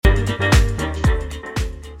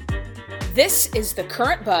This is the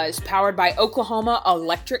Current Buzz powered by Oklahoma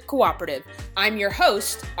Electric Cooperative. I'm your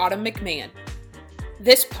host, Autumn McMahon.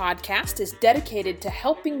 This podcast is dedicated to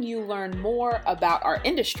helping you learn more about our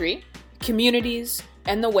industry, communities,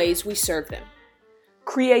 and the ways we serve them.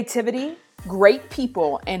 Creativity, great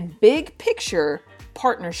people, and big picture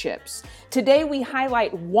partnerships. Today we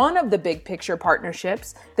highlight one of the big picture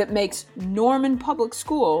partnerships that makes Norman Public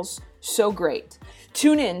Schools so great.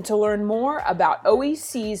 Tune in to learn more about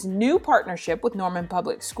OEC's new partnership with Norman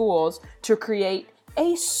Public Schools to create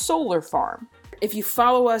a solar farm. If you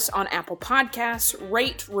follow us on Apple Podcasts,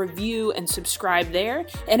 rate, review, and subscribe there.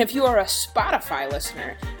 And if you are a Spotify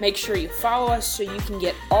listener, make sure you follow us so you can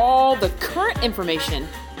get all the current information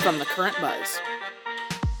from the Current Buzz.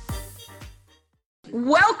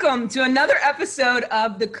 Welcome to another episode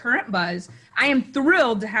of the Current Buzz. I am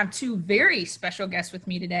thrilled to have two very special guests with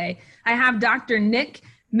me today. I have Dr. Nick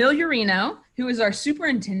Migliorino, who is our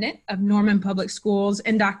superintendent of Norman Public Schools,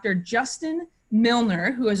 and Dr. Justin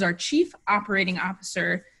Milner, who is our chief operating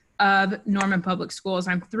officer of Norman Public Schools.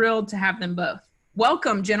 I'm thrilled to have them both.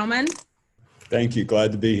 Welcome, gentlemen. Thank you.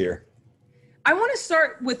 Glad to be here. I want to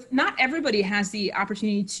start with, not everybody has the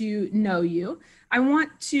opportunity to know you. I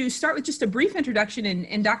want to start with just a brief introduction,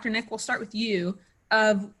 and Dr. Nick, we'll start with you,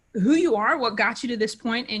 of who you are, what got you to this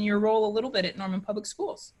point, and your role a little bit at Norman Public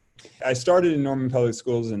Schools. I started in Norman Public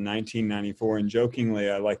Schools in 1994, and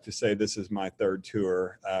jokingly, I like to say this is my third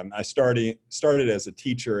tour. I started as a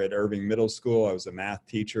teacher at Irving Middle School. I was a math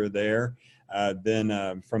teacher there.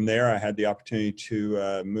 Then from there, I had the opportunity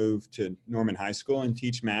to move to Norman High School and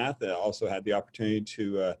teach math. I also had the opportunity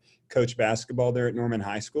to coach basketball there at Norman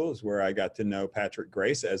High School, is where I got to know Patrick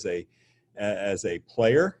Grace as a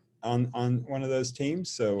player on one of those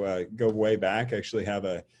teams. So go way back. I actually have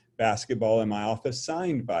a basketball in my office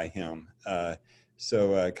signed by him.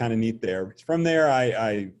 So kind of neat there. From there,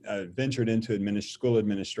 I ventured into school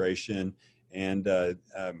administration and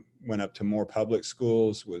went up to Moore Public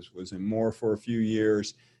Schools, was in Moore for a few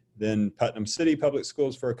years, then Putnam City Public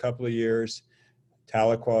Schools for a couple of years,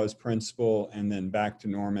 Tahlequah as principal, and then back to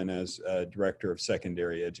Norman as director of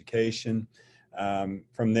secondary education.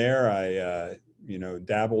 From there, I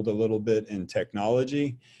dabbled a little bit in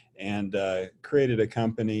technology and created a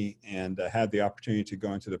company and had the opportunity to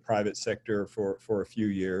go into the private sector for a few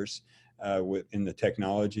years in the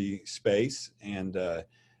technology space. And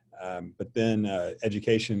but then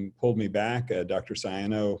education pulled me back. Dr.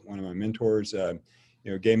 Ciano, one of my mentors,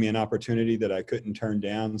 gave me an opportunity that I couldn't turn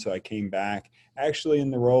down. So I came back actually in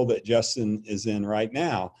the role that Justin is in right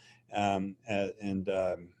now. Then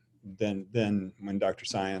when Dr.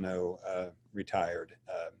 Ciano retired,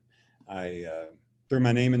 I threw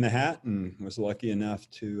my name in the hat and was lucky enough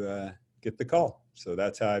to get the call. So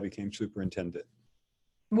that's how I became superintendent.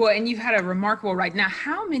 Well, and you've had a remarkable ride. Now,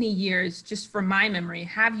 how many years, just from my memory,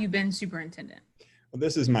 have you been superintendent? Well,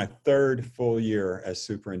 this is my third full year as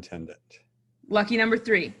superintendent. Lucky number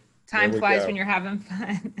 3. Time flies when you're having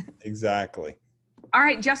fun. Exactly. All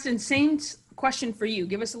right, Justin, same question for you.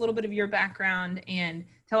 Give us a little bit of your background and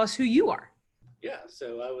tell us who you are. Yeah,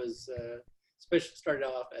 so I was started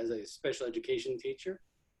off as a special education teacher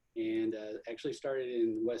and actually started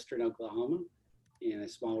in western Oklahoma in a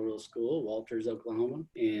small rural school, Walters, Oklahoma,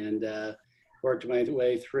 and worked my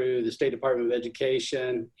way through the State Department of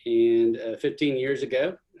Education. And 15 years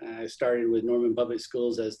ago, I started with Norman Public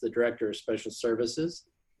Schools as the Director of Special Services.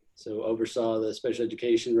 So oversaw the special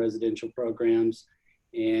education residential programs.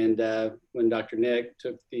 And when Dr. Nick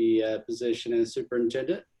took the position as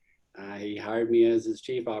superintendent, he hired me as his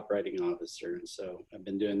chief operating officer. And so I've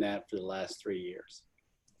been doing that for the last 3 years.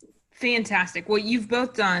 Fantastic. Well, you've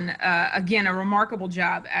both done, again, a remarkable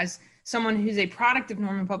job as someone who's a product of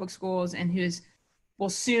Norman Public Schools and will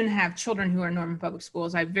soon have children who are Norman Public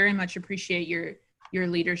Schools. I very much appreciate your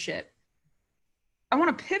leadership. I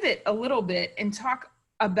want to pivot a little bit and talk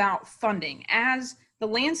about funding. As the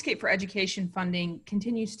landscape for education funding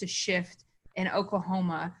continues to shift in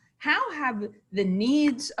Oklahoma, how have the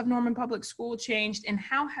needs of Norman Public School changed, and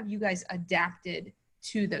how have you guys adapted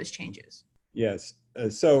to those changes? Yes.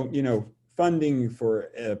 So, funding for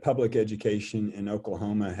public education in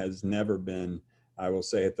Oklahoma has never been, I will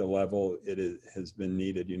say, at the level has been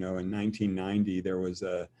needed. In 1990, there was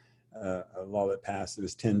a law that passed, it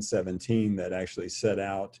was 1017, that actually set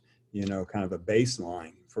out, kind of a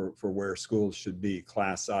baseline for where schools should be,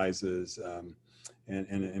 class sizes,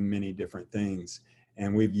 and many different things.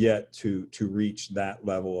 And we've yet to reach that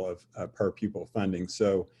level of per pupil funding.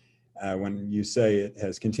 So when you say it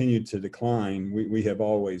has continued to decline, we have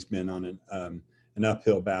always been on an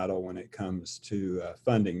uphill battle when it comes to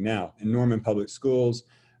funding. Now, in Norman Public Schools,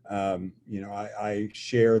 I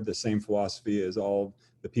share the same philosophy as all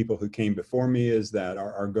the people who came before me, is that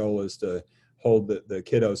our goal is to hold the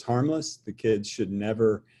kiddos harmless. The kids should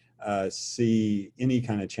never see any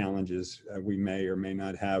kind of challenges we may or may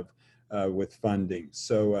not have with funding.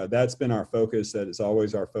 So that's been our focus. That is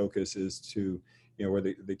always our focus, is to, where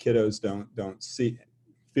the kiddos don't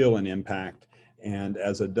feel an impact. And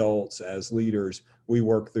as adults, as leaders, we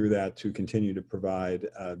work through that to continue to provide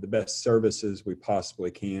the best services we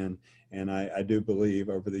possibly can. And I do believe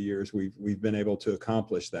over the years we've been able to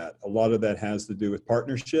accomplish that. A lot of that has to do with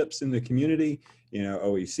partnerships in the community,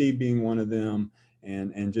 OEC being one of them,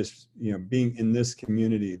 and just being in this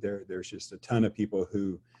community. There's just a ton of people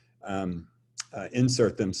who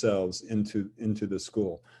insert themselves into the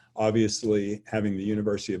school. Obviously, having the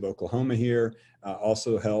University of Oklahoma here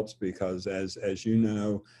also helps, because as you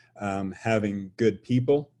know, having good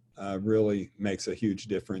people really makes a huge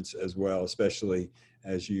difference as well, especially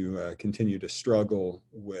as you continue to struggle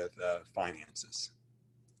with finances.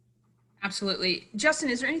 Absolutely. Justin,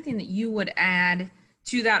 is there anything that you would add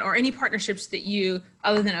to that, or any partnerships that you,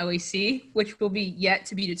 other than OEC, which will be yet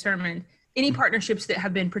to be determined, any partnerships that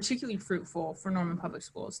have been particularly fruitful for Norman Public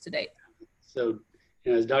Schools to date? So,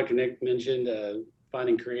 as Dr. Nick mentioned,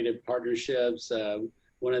 finding creative partnerships.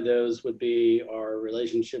 One of those would be our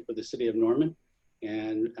relationship with the city of Norman,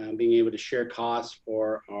 and being able to share costs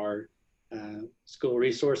for our school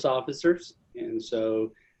resource officers. And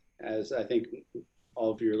so, as I think all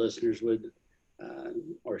of your listeners would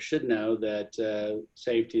or should know, that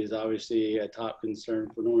safety is obviously a top concern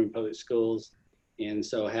for Norman Public Schools. And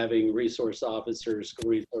so having resource officers, school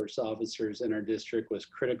resource officers in our district was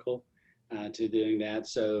critical to doing that.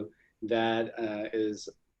 So that is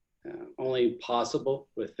only possible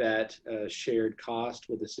with that shared cost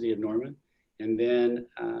with the city of Norman. And then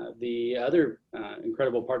the other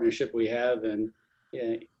incredible partnership we have, and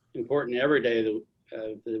important every day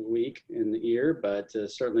of the week and the year, but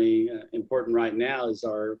certainly important right now, is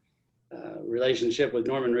our relationship with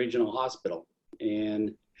Norman Regional Hospital,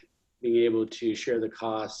 and being able to share the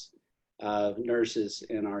costs of nurses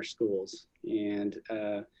in our schools. And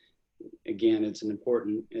again, it's an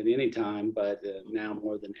important at any time, but now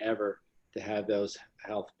more than ever, to have those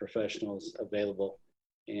health professionals available.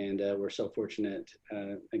 And we're so fortunate,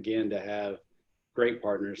 again, to have great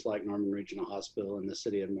partners like Norman Regional Hospital and the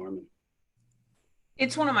city of Norman.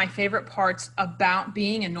 It's one of my favorite parts about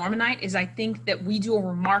being a Normanite, is I think that we do a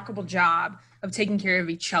remarkable job of taking care of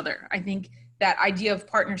each other. I think that idea of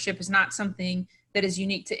partnership is not something that is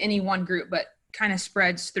unique to any one group, but kind of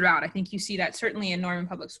spreads throughout. I think you see that certainly in Norman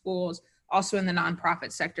Public Schools, also in the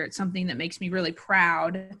nonprofit sector. It's something that makes me really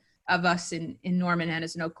proud of us in Norman and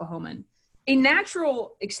as an Oklahoman. A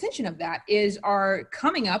natural extension of that is our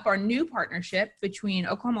new partnership between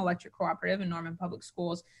Oklahoma Electric Cooperative and Norman Public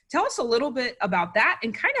Schools. Tell us a little bit about that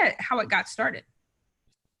and kind of how it got started.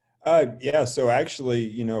 Yeah, so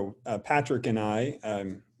actually, Patrick and I,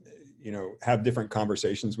 have different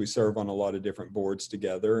conversations. We serve on a lot of different boards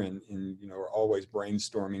together, and we're always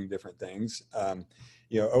brainstorming different things.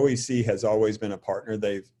 OEC has always been a partner.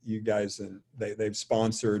 They've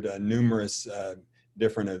sponsored numerous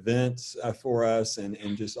different events for us,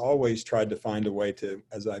 and just always tried to find a way to,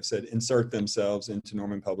 as I've said, insert themselves into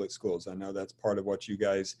Norman Public Schools. I know that's part of what you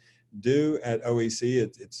guys do at OEC.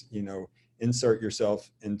 It's insert yourself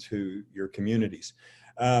into your communities.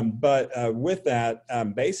 But with that,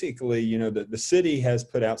 basically, the city has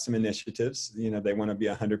put out some initiatives. They want to be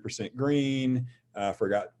 100% green.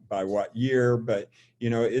 Forgot by what year, but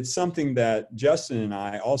it's something that Justin and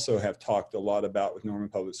I also have talked a lot about with Norman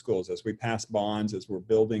Public Schools as we pass bonds, as we're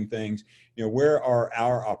building things. Where are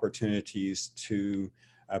our opportunities to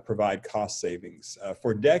provide cost savings?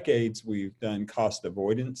 For decades, we've done cost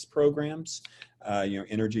avoidance programs,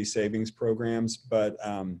 energy savings programs, but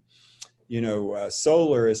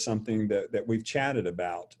solar is something that we've chatted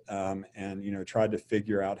about, and tried to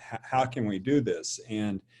figure out how can we do this.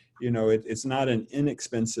 And it's not an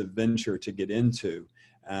inexpensive venture to get into.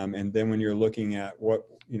 And then when you're looking at what,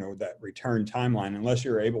 that return timeline, unless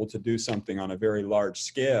you're able to do something on a very large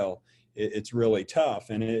scale, it's really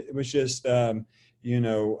tough. And it was just, a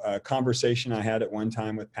conversation I had at one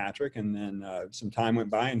time with Patrick, and then some time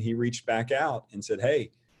went by and he reached back out and said,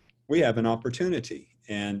 hey, we have an opportunity.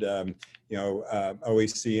 And,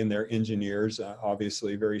 OEC and their engineers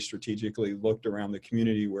obviously very strategically looked around the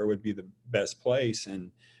community where would be the best place.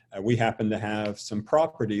 And we happened to have some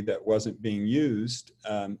property that wasn't being used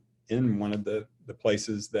in one of the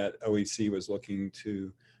places that OEC was looking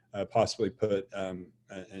to possibly put a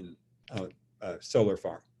solar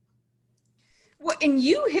farm. Well, and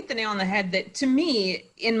you hit the nail on the head that, to me,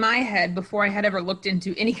 in my head, before I had ever looked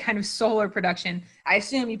into any kind of solar production, I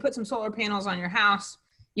assume you put some solar panels on your house,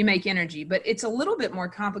 you make energy. But it's a little bit more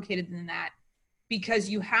complicated than that, because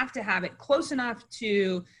you have to have it close enough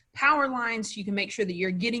to power lines so you can make sure that you're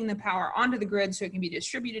getting the power onto the grid so it can be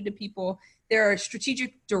distributed to people. There are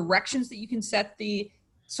strategic directions that you can set the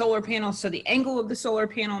solar panels, so the angle of the solar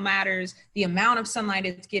panel matters, the amount of sunlight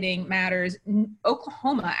it's getting matters.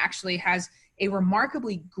 Oklahoma actually has a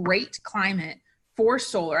remarkably great climate for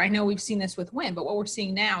solar. I know we've seen this with wind, but what we're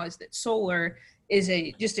seeing now is that solar is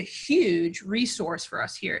just a huge resource for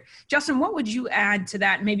us here. Justin, what would you add to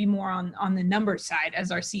that, maybe more on the number side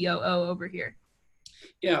as our COO over here?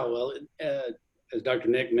 Yeah, well, as Dr.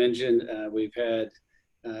 Nick mentioned, we've had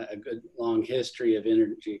a good long history of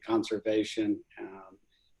energy conservation.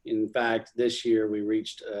 In fact, this year we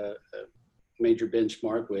reached a major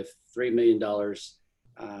benchmark with $3 million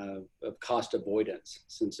of cost avoidance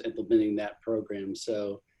since implementing that program.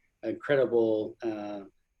 So incredible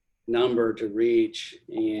number to reach.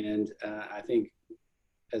 And I think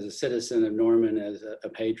as a citizen of Norman, as a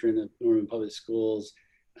patron of Norman Public Schools,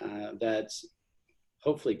 that's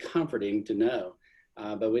hopefully comforting to know.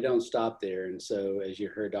 But we don't stop there. And so, as you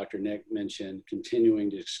heard Dr. Nick mention, continuing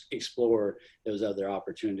to explore those other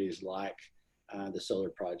opportunities like the solar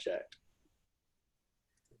project.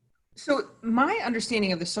 So my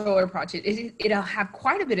understanding of the solar project is it'll have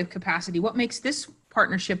quite a bit of capacity. What makes this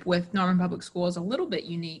partnership with Norman Public Schools a little bit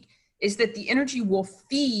unique is that the energy will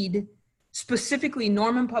feed specifically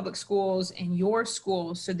Norman Public Schools and your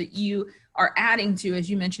schools, so that you are adding to, as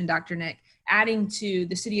you mentioned, Dr. Nick, adding to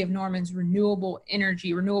the city of Norman's renewable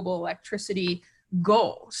energy, renewable electricity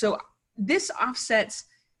goal. So this offsets,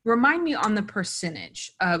 remind me on the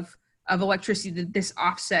percentage of electricity that this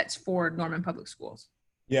offsets for Norman Public Schools.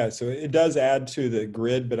 Yeah, so it does add to the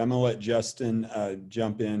grid, but I'm going to let Justin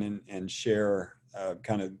jump in and share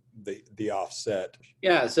kind of the offset.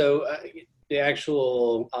 Yeah, so the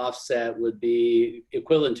actual offset would be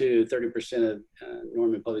equivalent to 30% of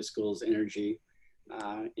Norman Public Schools energy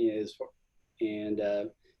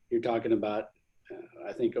you're talking about,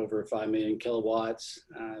 I think, over 5 million kilowatts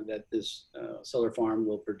that this solar farm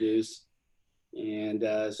will produce. And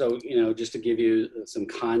so, just to give you some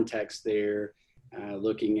context there,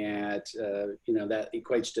 looking at, that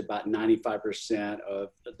equates to about 95% of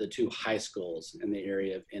the 2 high schools in the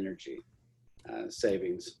area of energy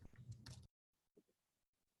savings.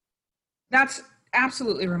 That's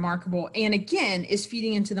absolutely remarkable. And again, is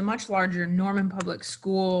feeding into the much larger Norman Public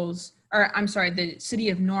Schools, the city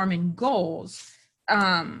of Norman goals.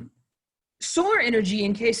 Solar energy,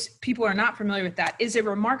 in case people are not familiar with that, is a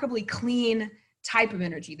remarkably clean type of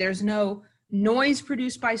energy. There's no noise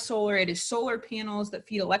produced by solar. It is solar panels that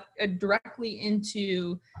feed directly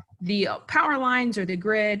into the power lines or the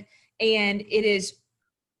grid, and it is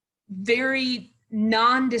very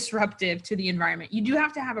non-disruptive to the environment. You do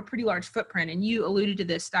have to have a pretty large footprint, and you alluded to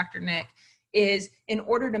this, Dr. Nick, is in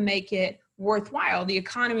order to make it worthwhile, the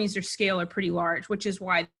economies of scale are pretty large, which is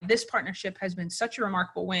why this partnership has been such a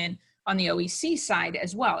remarkable win on the OEC side,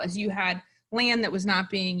 as well as you had land that was not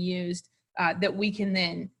being used that we can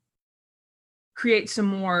then create some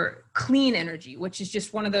more clean energy, which is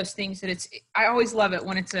just one of those things that I always love it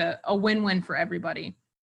when it's a win-win for everybody.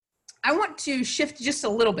 I want to shift just a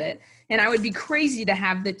little bit, and I would be crazy to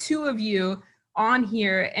have the two of you on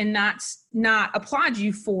here and not applaud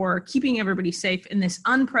you for keeping everybody safe in this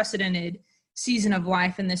unprecedented season of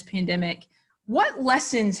life in this pandemic. What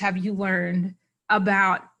lessons have you learned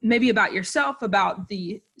about yourself, about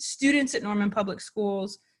the students at Norman Public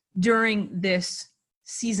Schools during this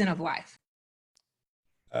season of life?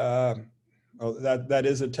 Well, that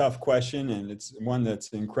is a tough question, and it's one that's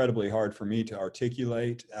incredibly hard for me to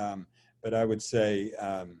articulate. But I would say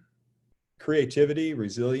creativity,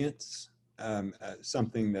 resilience,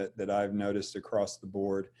 something that I've noticed across the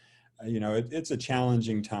board. It's a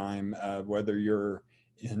challenging time, whether you're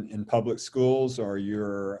in public schools or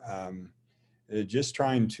you're just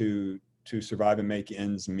trying to survive and make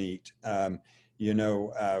ends meet.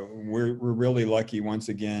 We're really lucky once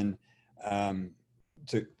again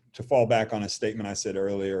to fall back on a statement I said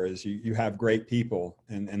earlier, is you have great people,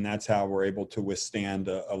 and that's how we're able to withstand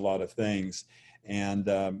a lot of things. And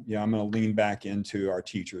I'm going to lean back into our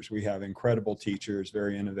teachers. We have incredible teachers,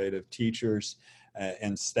 very innovative teachers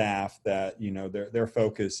and staff that, their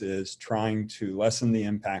focus is trying to lessen the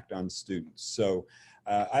impact on students. So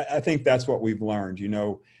I think that's what we've learned.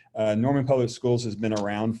 Norman Public Schools has been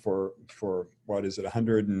around for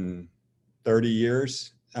 130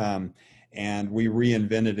 years. And we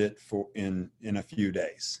reinvented it in a few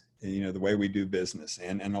days, the way we do business.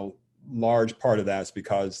 And large part of that is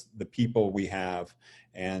because the people we have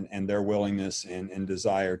and their willingness and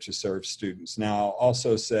desire to serve students. Now, I'll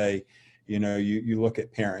also say, you look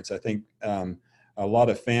at parents. I think a lot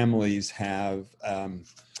of families have,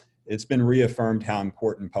 it's been reaffirmed how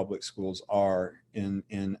important public schools are in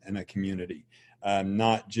a community,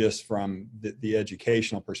 not just from the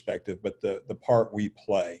educational perspective, but the part we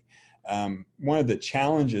play. One of the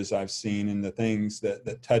challenges I've seen and the things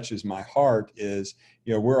that touches my heart is,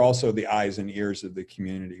 we're also the eyes and ears of the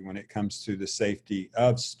community when it comes to the safety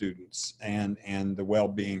of students and the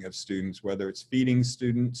well-being of students, whether it's feeding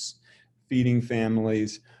students, feeding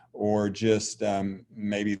families, or just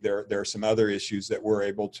maybe there are some other issues that we're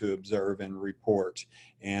able to observe and report.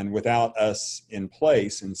 And without us in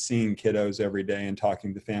place and seeing kiddos every day and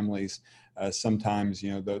talking to families, sometimes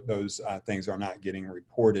those things are not getting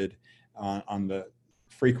reported on the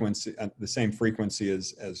frequency, the same frequency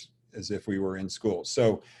as if we were in school.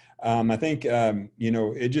 So I think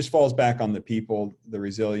it just falls back on the people, the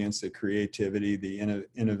resilience, the creativity, the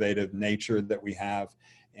innovative nature that we have,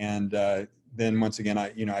 and then once again,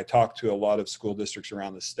 I talk to a lot of school districts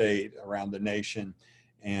around the state, around the nation,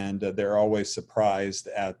 and they're always surprised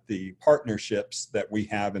at the partnerships that we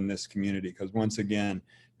have in this community. Because once again,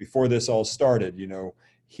 before this all started,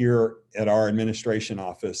 here at our administration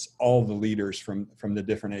office, all the leaders from the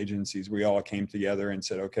different agencies, we all came together and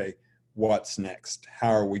said, okay, what's next? How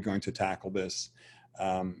are we going to tackle this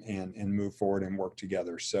and move forward and work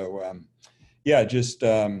together? So just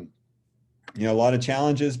a lot of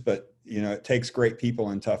challenges, but it takes great people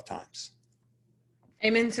in tough times.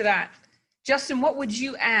 Amen to that. Justin, what would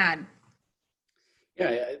you add?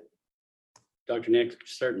 Yeah, Dr. Nick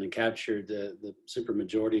certainly captured the super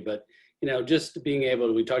majority, but just being able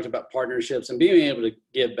to, we talked about partnerships and being able to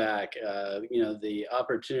give back, the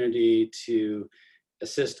opportunity to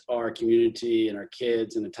assist our community and our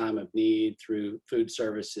kids in a time of need through food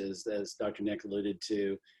services, as Dr. Nick alluded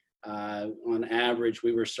to. On average,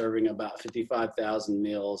 we were serving about 55,000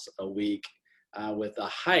 meals a week, with a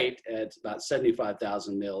height at about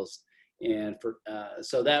 75,000 meals. And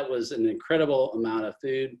so that was an incredible amount of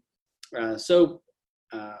food.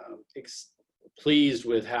 Pleased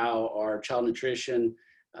with how our child nutrition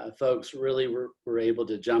folks really were able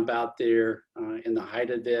to jump out there in the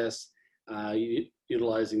height of this,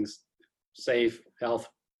 utilizing safe health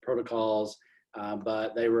protocols,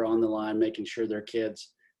 but they were on the line making sure their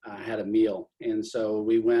kids had a meal. And so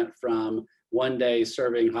we went from one day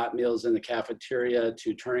serving hot meals in the cafeteria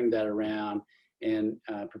to turning that around and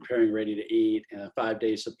preparing ready to eat, and a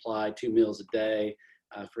 5-day supply, 2 meals a day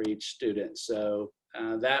for each student. So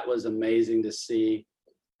that was amazing to see.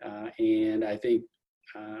 And I think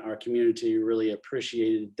our community really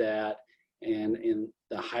appreciated that. And in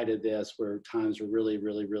the height of this, where times were really,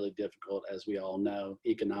 really, really difficult, as we all know,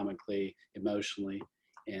 economically, emotionally.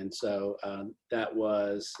 And so that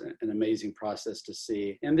was an amazing process to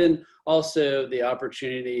see. And then also the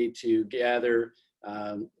opportunity to gather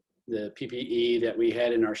the PPE that we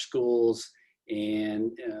had in our schools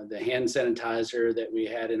and the hand sanitizer that we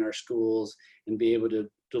had in our schools, and be able to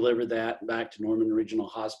deliver that back to Norman Regional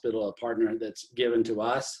Hospital, a partner that's given to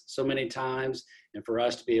us so many times. And for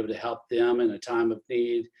us to be able to help them in a time of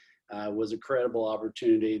need was a credible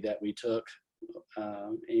opportunity that we took.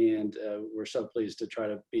 And we're so pleased to try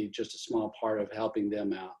to be just a small part of helping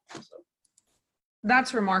them out. So.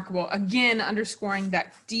 That's remarkable. Again, underscoring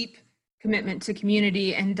that deep commitment to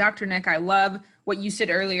community. And Dr. Nick, I love what you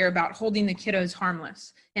said earlier about holding the kiddos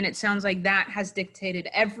harmless. And it sounds like that has dictated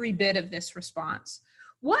every bit of this response.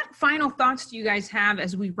 What final thoughts do you guys have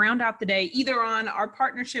as we round out the day, either on our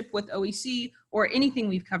partnership with OEC or anything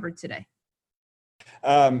we've covered today?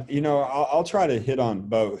 I'll try to hit on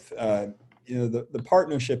both. The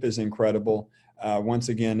partnership is incredible. Once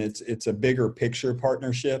again, it's a bigger picture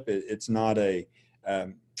partnership. It's not a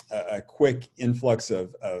quick influx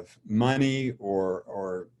of money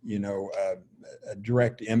or a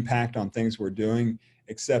direct impact on things we're doing,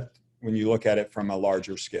 except when you look at it from a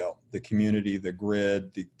larger scale, the community, the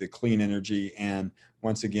grid, the clean energy, and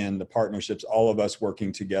once again, the partnerships, all of us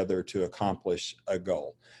working together to accomplish a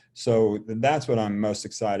goal. So that's what I'm most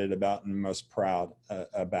excited about and most proud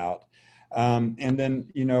about. And then,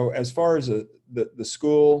 as far as the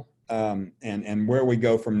school and where we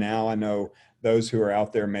go from now, I know those who are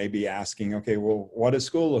out there may be asking, okay, well, what does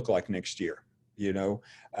school look like next year?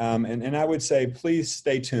 And I would say, please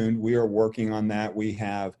stay tuned. We are working on that. We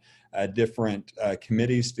have different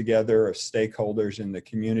committees together of stakeholders in the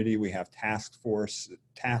community. We have task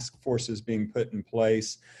forces being put in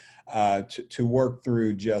place to work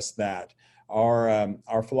through just that.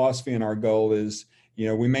 Our philosophy and our goal is,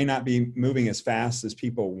 we may not be moving as fast as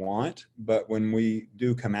people want, but when we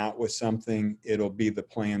do come out with something, it'll be the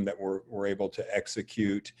plan that we're able to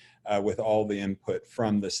execute with all the input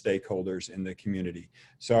from the stakeholders in the community.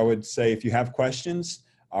 So I would say if you have questions,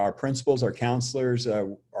 our principals, our counselors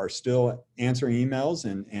are still answering emails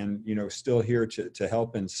and still here to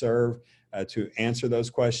help and serve, to answer those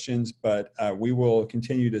questions, but we will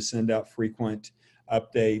continue to send out frequent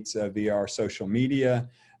updates via our social media,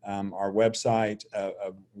 our website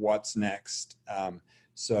of what's next.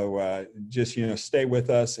 So just, stay with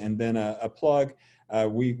us. And then a plug,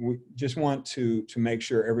 we just want to make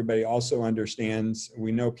sure everybody also understands,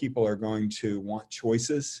 we know people are going to want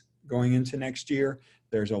choices going into next year.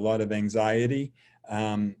 There's a lot of anxiety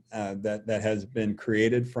that has been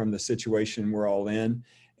created from the situation we're all in.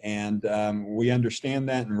 And we understand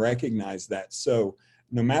that and recognize that. So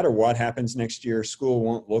no matter what happens next year, school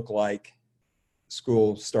won't look like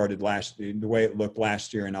school started the way it looked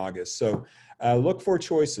last year in August. So look for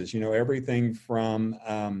choices, everything from,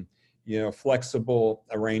 flexible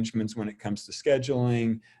arrangements when it comes to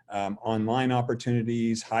scheduling, online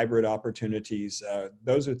opportunities, hybrid opportunities.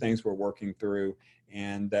 Those are things we're working through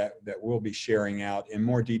and that we'll be sharing out in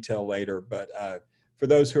more detail later. But for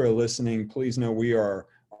those who are listening, please know we are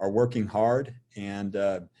working hard and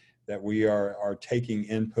that we are taking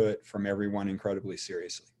input from everyone incredibly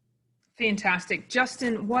seriously. Fantastic.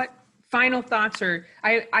 Justin, what final thoughts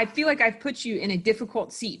I feel like I've put you in a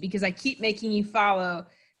difficult seat because I keep making you follow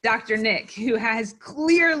Dr. Nick, who has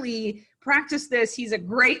clearly practiced this. He's a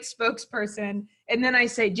great spokesperson. And then I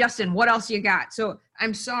say, Justin, what else you got? So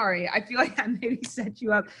I'm sorry. I feel like I maybe set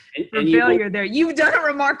you up for failure there. You've done a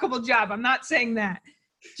remarkable job. I'm not saying that.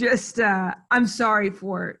 Just, I'm sorry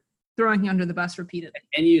for throwing you under the bus repeatedly.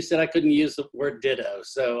 And you said I couldn't use the word ditto.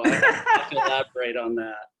 So I have to elaborate on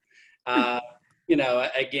that.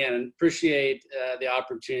 Again, appreciate the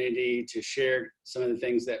opportunity to share some of the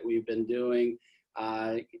things that we've been doing.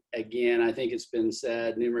 Again, I think it's been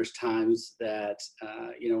said numerous times that,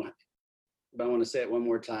 but I want to say it one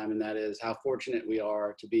more time, and that is how fortunate we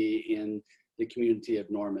are to be in the community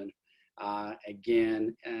of Norman.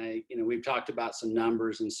 We've talked about some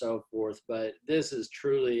numbers and so forth, but this is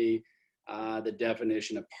truly the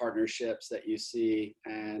definition of partnerships that you see.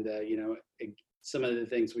 And, some of the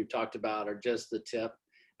things we've talked about are just the tip.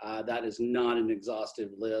 That is not an exhaustive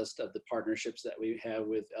list of the partnerships that we have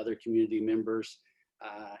with other community members.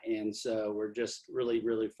 And so we're just really,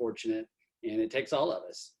 really fortunate, and it takes all of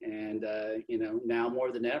us, and, now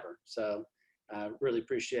more than ever. So really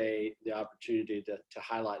appreciate the opportunity to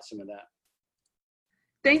highlight some of that.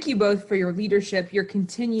 Thank you both for your leadership, your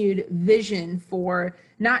continued vision for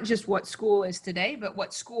not just what school is today, but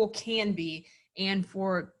what school can be, and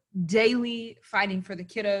for daily fighting for the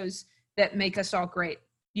kiddos that make us all great.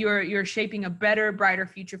 You're shaping a better, brighter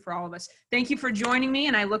future for all of us. Thank you for joining me,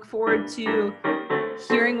 and I look forward to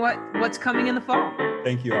hearing what's coming in the fall.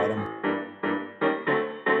 Thank you, Autumn.